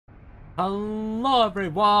Hello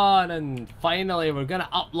everyone, and finally we're gonna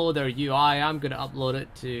upload our UI. I'm gonna upload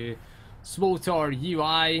it to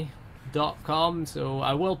swotorui.com, so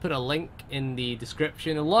I will put a link in the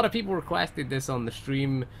description. A lot of people requested this on the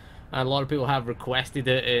stream, and a lot of people have requested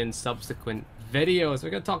it in subsequent videos. We're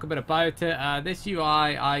gonna talk a bit about it. This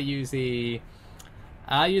UI, I use a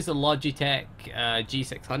Logitech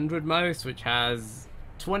G600 mouse, which has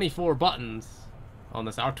 24 buttons on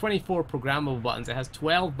the side, or 24 programmable buttons. It has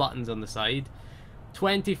 12 buttons on the side,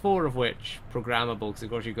 24 of which programmable, because of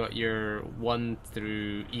course you've got your 1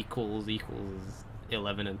 through equals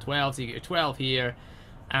 11 and 12, so you get your 12 here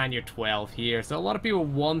and your 12 here. So a lot of people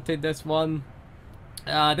wanted this one.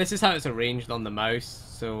 This is how it's arranged on the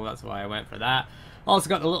mouse, so that's why I went for that. Also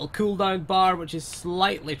got the little cooldown bar, which is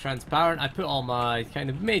slightly transparent. I put all my kind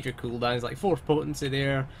of major cooldowns like force potency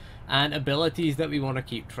there, and abilities that we want to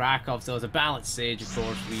keep track of. So as a balanced sage, of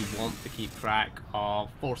course, we want to keep track of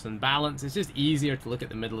force and balance. It's just easier to look at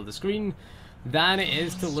the middle of the screen than it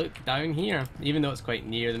is to look down here, even though it's quite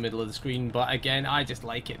near the middle of the screen. But again, I just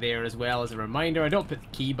like it there as well as a reminder. I don't put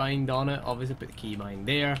the keybind on it, obviously put the keybind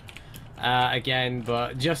there. Again,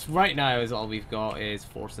 but just right now is all we've got is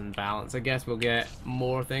force and balance. I guess we'll get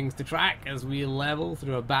more things to track as we level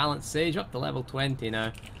through a balanced sage, up to level 20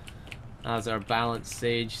 now as our balanced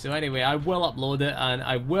sage. So anyway, I will upload it, and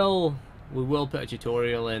we will put a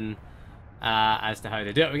tutorial in as to how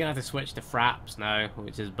to do it. We're gonna have to switch to Fraps now,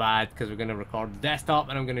 which is bad because we're gonna record the desktop,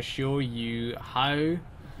 and I'm gonna show you how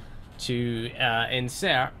to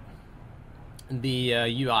insert the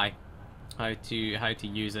UI, how to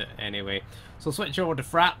use it anyway. So switch over to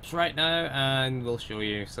Fraps right now, and we'll show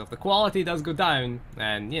you. So if the quality does go down,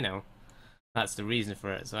 then you know that's the reason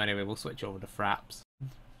for it. So anyway, we'll switch over to Fraps.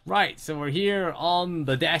 Right, so we're here on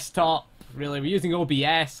the desktop. Really, we're using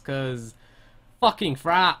OBS because fucking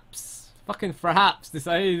Fraps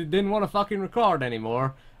decided it didn't want to fucking record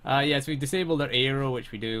anymore. Yes, we disabled our arrow,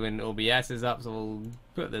 which we do when OBS is up, so we'll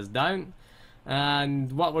put this down.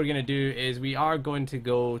 And what we're going to do is we are going to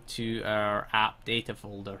go to our app data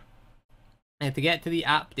folder. And to get to the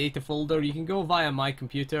app data folder, you can go via my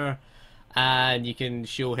computer and you can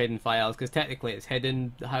show hidden files because technically it's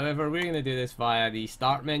hidden. However, we're going to do this via the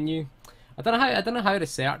start menu. I don't know how to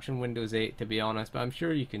search in Windows 8, to be honest, but I'm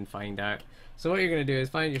sure you can find out. So what you're going to do is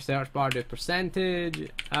find your search bar, do percentage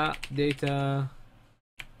app data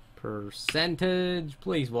percentage.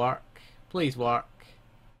 Please work, please work.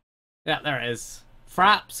 Yeah, there it is.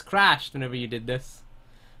 Fraps crashed whenever you did this.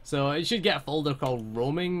 So it should get a folder called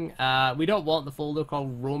roaming. We don't want the folder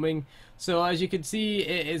called roaming. So as you can see,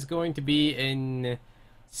 it is going to be in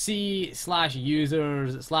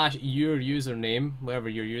C/users/your username, whatever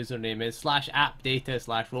your username is,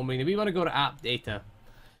 /appdata/roaming. We want to go to app data.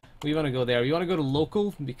 We want to go there. We want to go to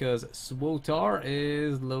local because Swotor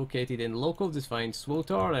is located in local. Just find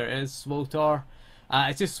Swotor. There it is, Swotor.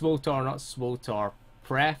 It's just Swotor, not Swotor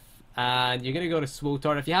Pref. And you're going to go to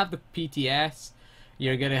Swotor. If you have the PTS,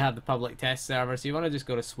 you're going to have the public test server. So you want to just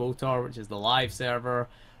go to Swotor, which is the live server.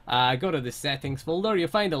 Go to the settings folder. You'll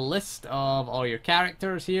find a list of all your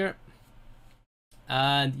characters here.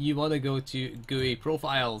 And you want to go to GUI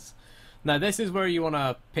profiles. Now this is where you want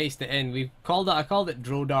to paste it in. I called it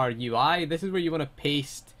Drodar UI. This is where you want to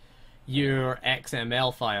paste your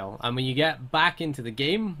XML file. And when you get back into the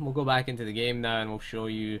game, we'll go back into the game now and we'll show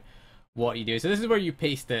you what you do. So this is where you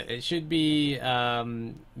paste it. It should be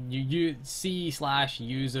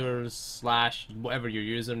C/users/whatever your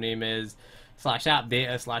username is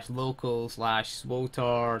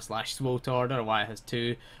 /appdata/local/swotor/swotor. I don't know why it has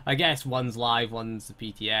two. I guess one's live, one's the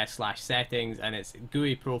PTS/settings, and it's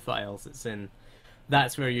GUI profiles. It's in.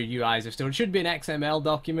 That's where your UIs are stored. It should be an XML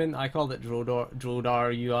document. I called it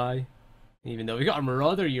Drodar UI, even though we got a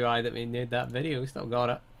Marauder UI that we made that video. We still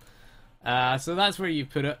got it. So that's where you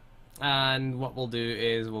put it. And what we'll do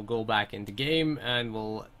is we'll go back into game and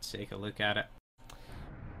we'll take a look at it.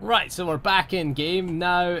 Right, so we're back in game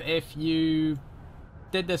now. If you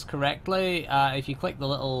did this correctly, if you click the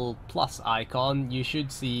little plus icon, you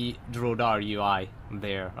should see Drodar UI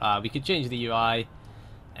there. We could change the UI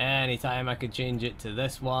anytime. I could change it to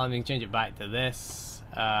this one. We can change it back to this.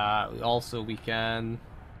 Also, we can.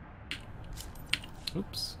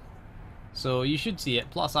 Oops. So you should see it.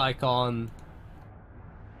 Plus icon.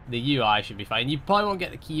 The UI should be fine. You probably won't get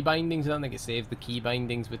the key bindings. I don't think it saves the key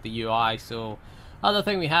bindings with the UI. So other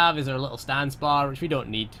thing we have is our little stance bar, which we don't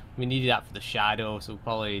need. We needed that for the shadow, so we'll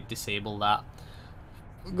probably disable that.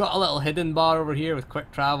 We've got a little hidden bar over here with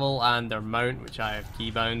quick travel and our mount, which I have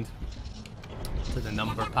keybound to the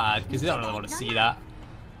number pad because you don't really want to see that.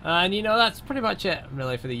 And you know, that's pretty much it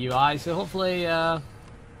really for the UI. So hopefully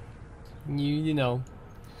you know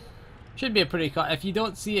Should be a pretty cut. If you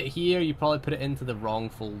don't see it here, you probably put it into the wrong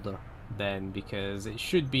folder then, because it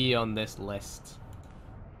should be on this list.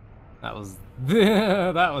 That was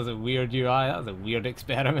that was a weird UI. That was a weird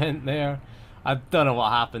experiment there. I don't know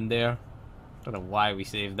what happened there. Don't know why we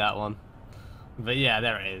saved that one. But yeah,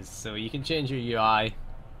 there it is. So you can change your UI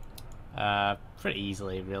pretty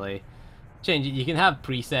easily, really. Change it. You can have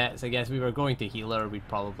presets. I guess we were going to healer. We'd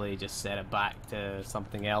probably just set it back to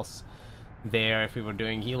something else there if we were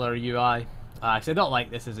doing healer UI. Cause I don't like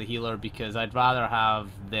this as a healer because I'd rather have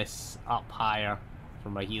this up higher for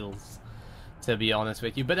my heals, to be honest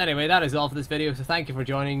with you. But anyway, that is all for this video. So thank you for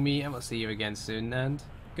joining me, and we'll see you again soon. And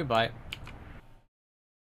goodbye.